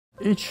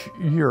Each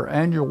year,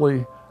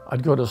 annually,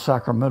 I'd go to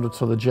Sacramento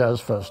to the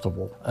Jazz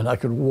Festival, and I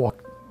could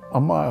walk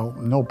a mile,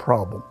 no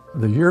problem.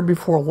 The year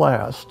before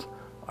last,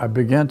 I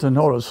began to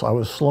notice I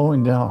was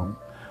slowing down.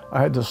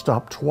 I had to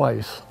stop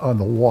twice on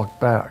the walk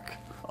back.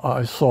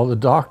 I saw the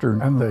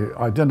doctor, and they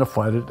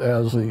identified it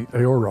as the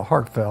aortic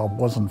heart valve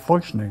wasn't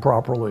functioning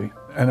properly,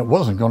 and it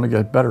wasn't going to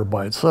get better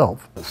by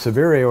itself.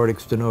 Severe aortic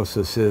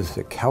stenosis is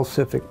a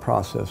calcific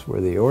process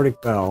where the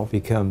aortic valve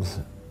becomes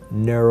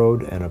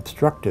narrowed and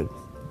obstructed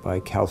by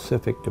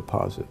calcific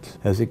deposits.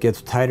 As it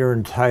gets tighter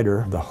and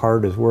tighter, the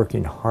heart is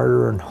working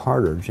harder and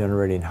harder,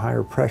 generating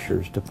higher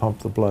pressures to pump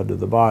the blood to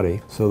the body.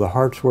 So the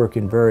heart's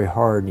working very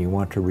hard, and you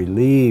want to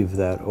relieve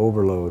that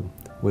overload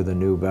with a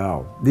new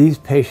valve. These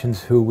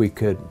patients who we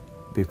could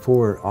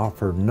before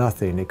offer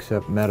nothing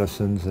except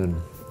medicines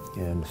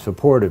and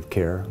supportive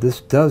care,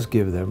 this does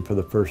give them for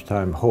the first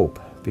time hope,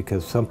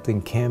 because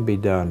something can be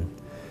done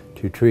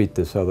to treat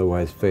this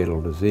otherwise fatal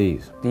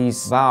disease.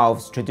 These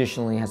valves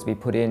traditionally has to be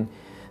put in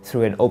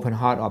through an open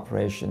heart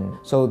operation.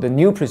 So the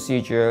new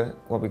procedure,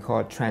 what we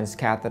call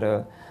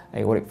transcatheter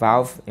aortic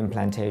valve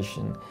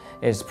implantation,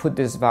 is put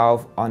this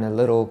valve on a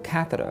little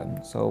catheter.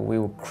 So we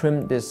will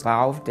crimp this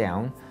valve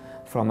down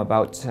from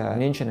about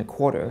 1.25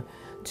 inches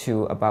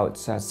to about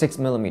 6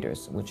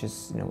 millimeters, which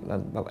is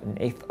about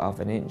 1/8 of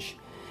an inch.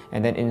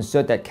 And then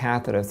insert that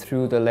catheter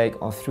through the leg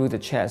or through the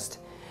chest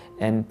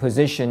and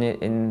position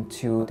it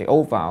into the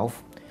old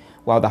valve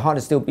while the heart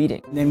is still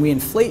beating. Then we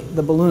inflate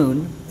the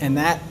balloon, and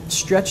that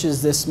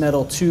stretches this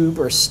metal tube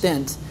or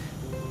stent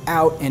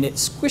out, and it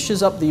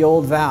squishes up the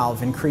old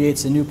valve and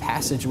creates a new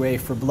passageway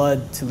for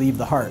blood to leave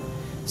the heart.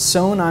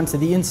 Sewn onto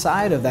the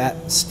inside of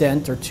that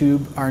stent or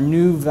tube are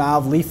new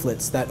valve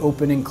leaflets that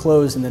open and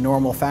close in the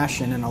normal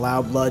fashion and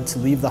allow blood to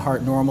leave the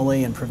heart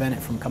normally and prevent it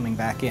from coming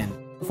back in.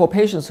 For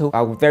patients who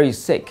are very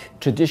sick,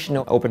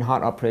 traditional open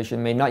heart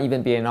operation may not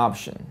even be an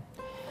option.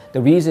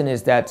 The reason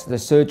is that the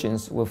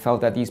surgeons will felt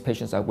that these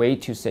patients are way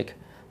too sick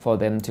for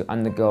them to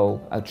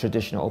undergo a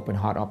traditional open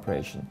heart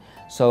operation.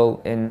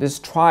 So in this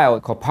trial,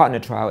 called partner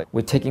trial,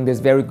 we're taking this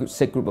very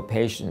sick group of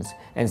patients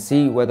and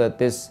see whether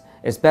this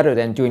is better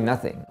than doing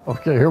nothing.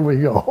 Okay, here we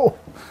go. All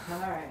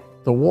right.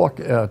 The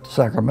walk at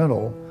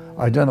Sacramento,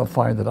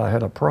 identifying that I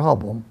had a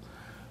problem,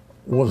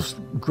 was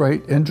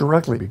great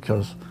indirectly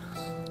because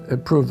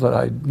it proved that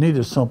I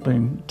needed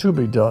something to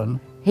be done.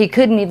 He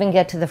couldn't even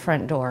get to the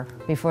front door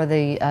before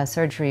the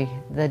surgery.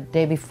 The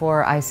day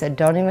before, I said,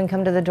 don't even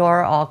come to the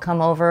door, I'll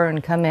come over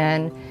and come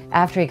in.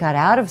 After he got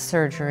out of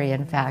surgery,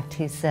 in fact,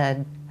 he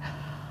said,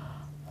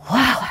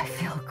 wow, I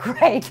feel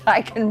great,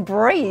 I can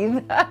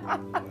breathe.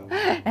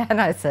 And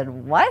I said,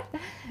 what?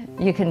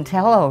 You can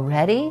tell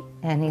already?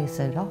 And he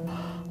said,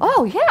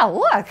 oh yeah,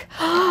 look.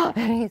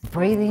 And he's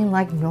breathing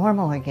like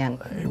normal again.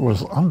 It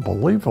was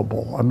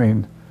unbelievable. I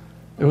mean,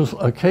 it was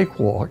a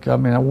cakewalk. I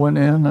mean, I went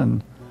in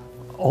and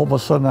all of a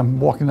sudden I'm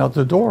walking out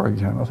the door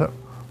again. I thought,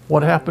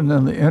 what happened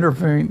in the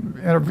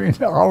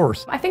intervening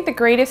hours? I think the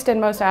greatest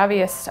and most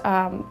obvious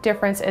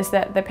difference is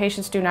that the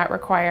patients do not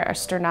require a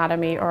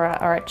sternotomy or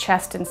a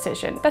chest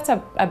incision. That's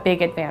a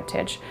big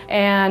advantage.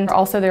 And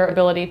also their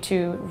ability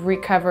to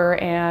recover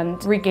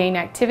and regain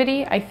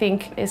activity, I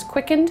think, is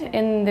quickened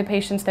in the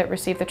patients that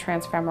receive the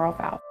transfemoral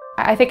valve.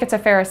 I think it's a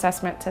fair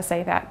assessment to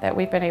say that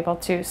we've been able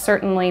to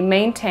certainly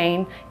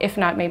maintain, if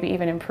not maybe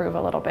even improve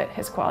a little bit,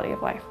 his quality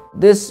of life.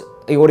 This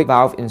aortic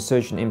valve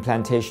insertion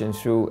implantation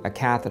through a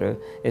catheter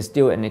is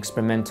still an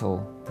experimental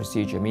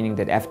procedure, meaning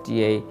that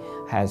FDA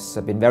has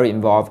been very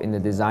involved in the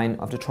design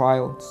of the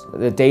trials.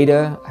 The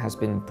data has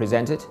been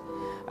presented,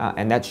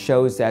 and that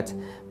shows that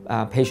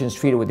patients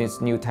treated with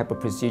this new type of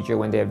procedure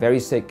when they're very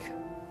sick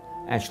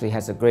actually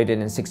has a greater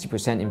than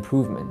 60%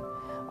 improvement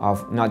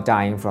of not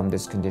dying from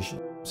this condition.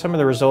 Some of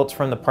the results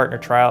from the partner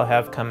trial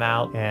have come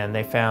out, and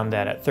they found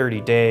that at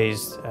 30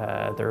 days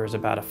there was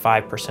about a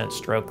 5%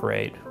 stroke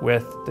rate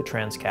with the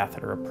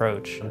transcatheter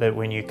approach. But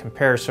when you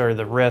compare sort of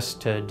the risk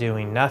to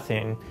doing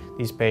nothing,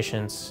 these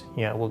patients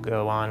will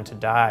go on to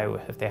die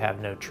if they have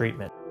no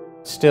treatment.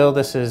 Still,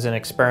 this is an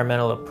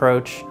experimental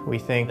approach. We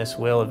think this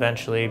will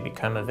eventually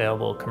become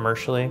available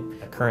commercially.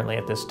 Currently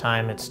at this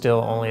time, it's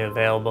still only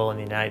available in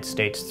the United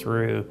States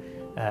through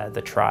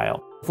the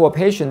trial. For a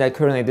patient that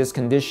currently has this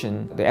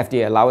condition, the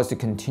FDA allows us to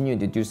continue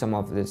to do some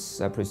of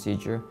this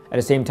procedure. At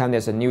the same time,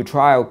 there's a new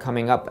trial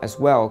coming up as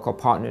well called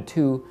Partner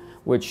 2,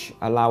 which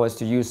allow us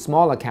to use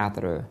smaller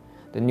catheter,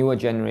 the newer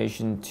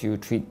generation, to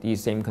treat the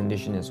same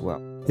condition as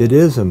well. It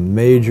is a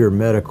major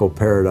medical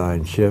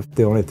paradigm shift.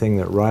 The only thing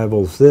that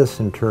rivals this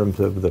in terms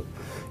of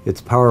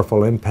its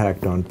powerful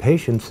impact on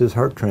patients is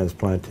heart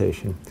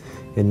transplantation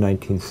in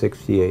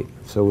 1968.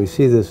 So we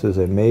see this as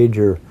a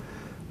major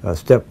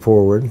step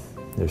forward.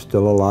 There's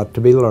still a lot to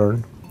be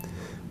learned,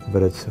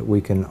 but we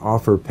can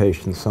offer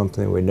patients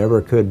something we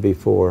never could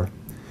before,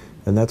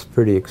 and that's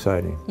pretty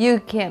exciting.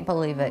 You can't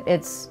believe it.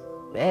 It's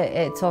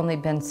only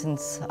been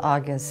since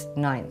August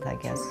 9th, I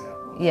guess.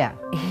 Yeah,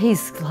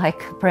 he's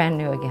like brand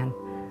new again,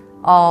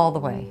 all the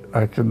way.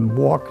 I can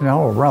walk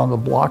now around the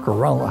block,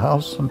 around the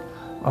house, and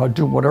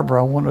do whatever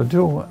I want to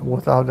do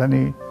without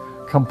any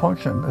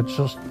compunction. It's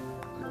just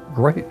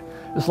great.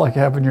 It's like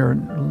having your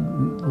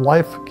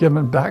life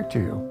given back to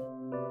you.